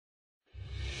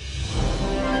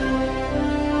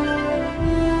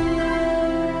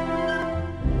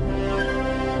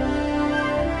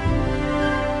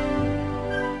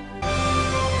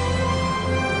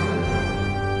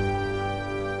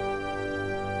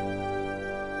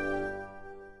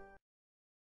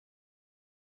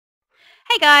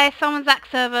Hey guys, so I'm on Zack's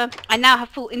server. I now have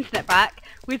full internet back,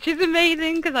 which is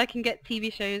amazing because I can get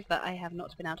TV shows that I have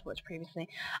not been able to watch previously.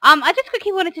 I just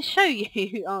quickly wanted to show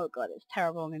you. Oh god, it's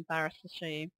terrible. I'm embarrassed to show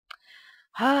you.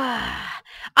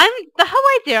 The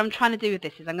whole idea I'm trying to do with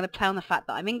this is I'm going to play on the fact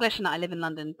that I'm English and that I live in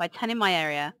London by turning my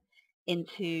area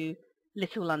into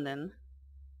Little London.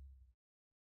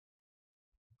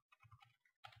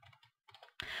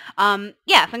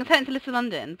 Yeah, so I'm going to turn it into Little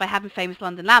London by having famous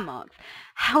London landmarks.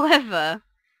 However,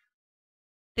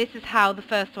 this is how the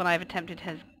first one I've attempted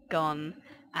has gone,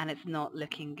 and it's not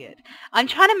looking good. I'm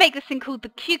trying to make this thing called the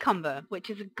cucumber, which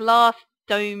is a glass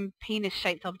dome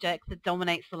penis-shaped object that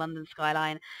dominates the London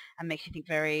skyline and makes you think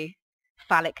very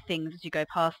phallic things as you go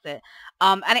past it.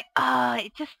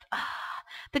 The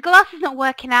glass is not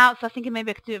working out, so I was thinking maybe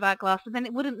I could do it without glass, but then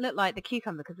it wouldn't look like the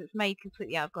cucumber because it's made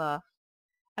completely out of glass.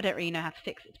 I don't really know how to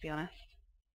fix it, to be honest.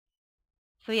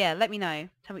 So yeah, let me know.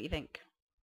 Tell me what you think.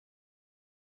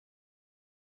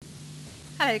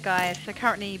 Hello guys, so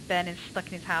currently Ben is stuck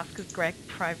in his house because Greg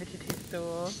privated his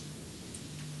door.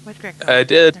 Where's Greg gone? I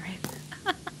did. There he is.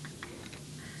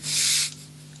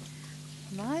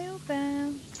 Smile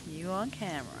Ben, you on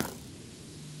camera.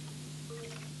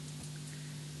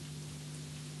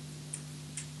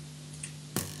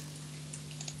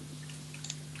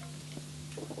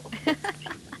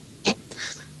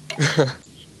 That's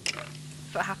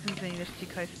what happens when you live too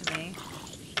close to me.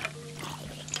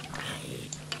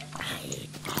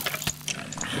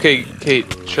 Okay, Kate,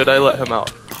 should I let him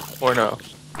out? Or no?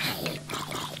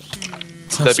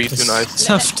 That'd be too nice.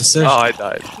 Tough decision. Oh, I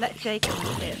died. Let Jay come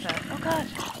and see it first. Oh god!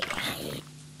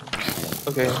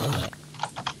 Okay.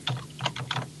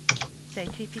 Jay,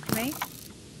 TP to me.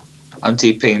 I'm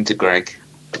TPing to Greg.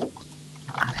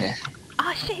 Okay.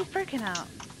 Oh shit, he's broken out.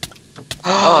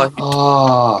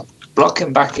 Oh, block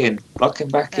him back in. Block him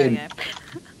back There we in. go.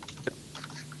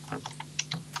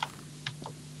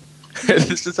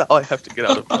 This is how I have to get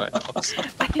out of my house. I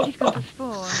think he's gone to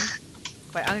spawn.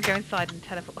 Wait, I'm gonna go inside and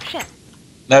teleport. Oh shit!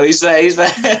 No, he's there. He's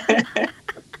there.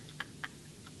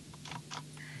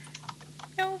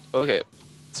 No. Okay,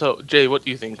 so Jay, what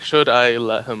do you think? Should I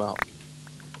let him out?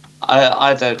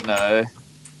 I don't know.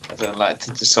 I don't like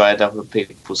to decide other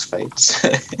people's fates.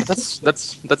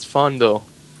 That's fun though.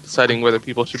 Deciding whether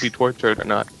people should be tortured or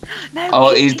not. No.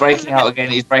 Oh, he's breaking out again.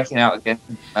 He's breaking out again.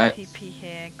 No. TP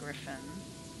here, Griffin.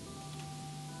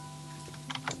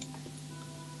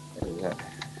 There we go.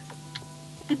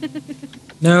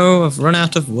 No, I've run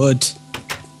out of wood.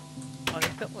 Oh, he's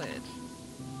got wood.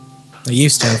 I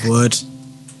used to have wood.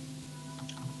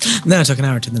 And then I took an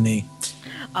arrow to the knee.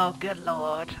 Oh, good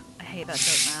lord. I hate that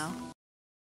joke now.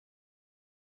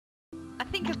 I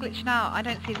think you're glitching out. I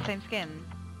don't see the same skin,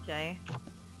 Jay.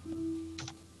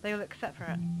 They all look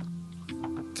separate.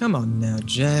 Come on now,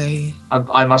 Jay.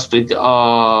 I must be.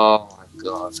 Oh my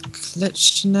god.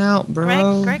 Glitching out,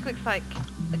 bro. Greg looks like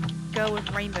a girl with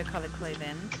rainbow-coloured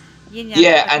clothing. Yin Yang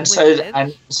Yeah, looks like and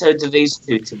a so wizard. so do these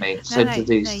two to me. So No, do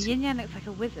these. no, Yin Yang looks like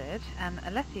a wizard, and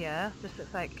Alethea just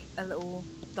looks like a little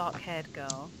dark-haired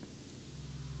girl.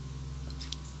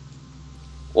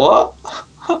 What?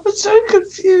 I'm so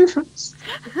confused.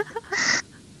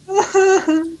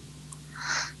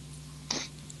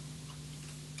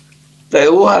 They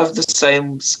all have the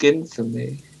same skin for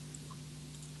me.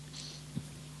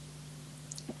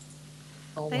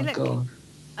 Oh They my look- god.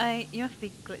 You must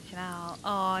be glitching out.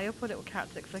 Oh, your poor little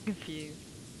character looks so confused.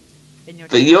 In your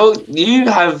But chat. you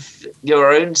have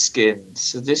your own skin,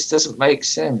 so this doesn't make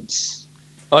sense.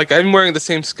 Like, I'm wearing the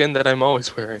same skin that I'm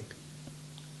always wearing.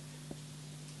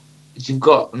 You've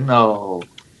got no.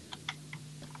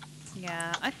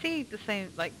 Yeah, I see the same,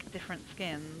 like, different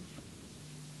skins.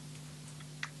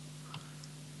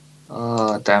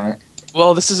 Oh damn it!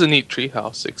 Well, this is a neat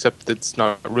treehouse, except it's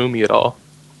not roomy at all.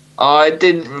 Oh, I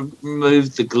didn't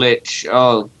remove the glitch.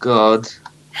 Oh god,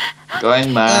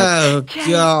 going mad. Oh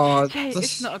god. Jay,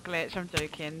 it's not a glitch, I'm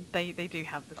joking. They do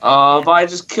have the same Oh, skin. but I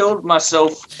just killed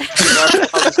myself. I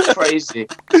was crazy.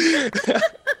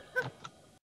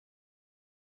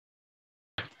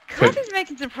 God, he's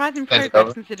making surprising Thanks, progress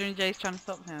Bella. considering Jay's trying to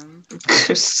stop him.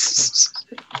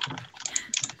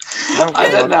 I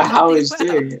don't know how he's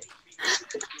doing it.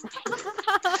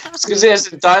 It's because he has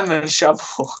a diamond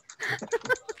shovel.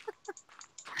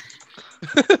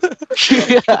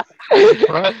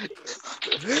 What?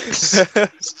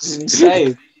 It's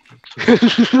insane.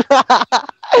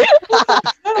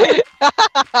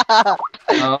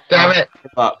 Oh, Damn it!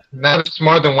 give up. Now there's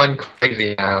more than one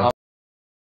crazy now. A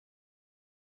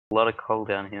lot of coal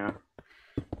down here.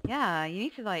 Yeah, you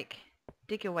need to, like,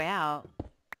 dig your way out.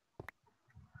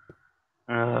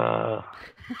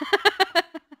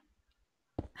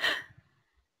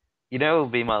 You know, it'll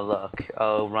be my luck.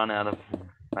 I'll run out of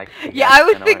like. Yeah, I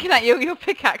was and thinking that your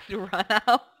pickaxe will run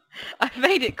out. I've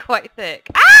made it quite thick.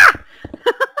 Ah!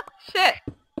 Shit.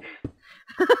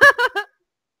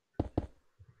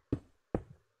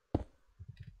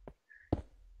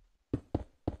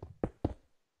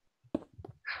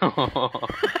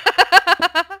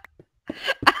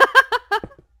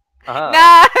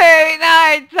 Ah.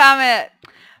 No, damn it.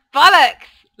 Bollocks!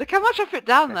 Look how much I put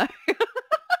down though.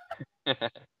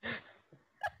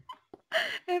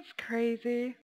 It's crazy.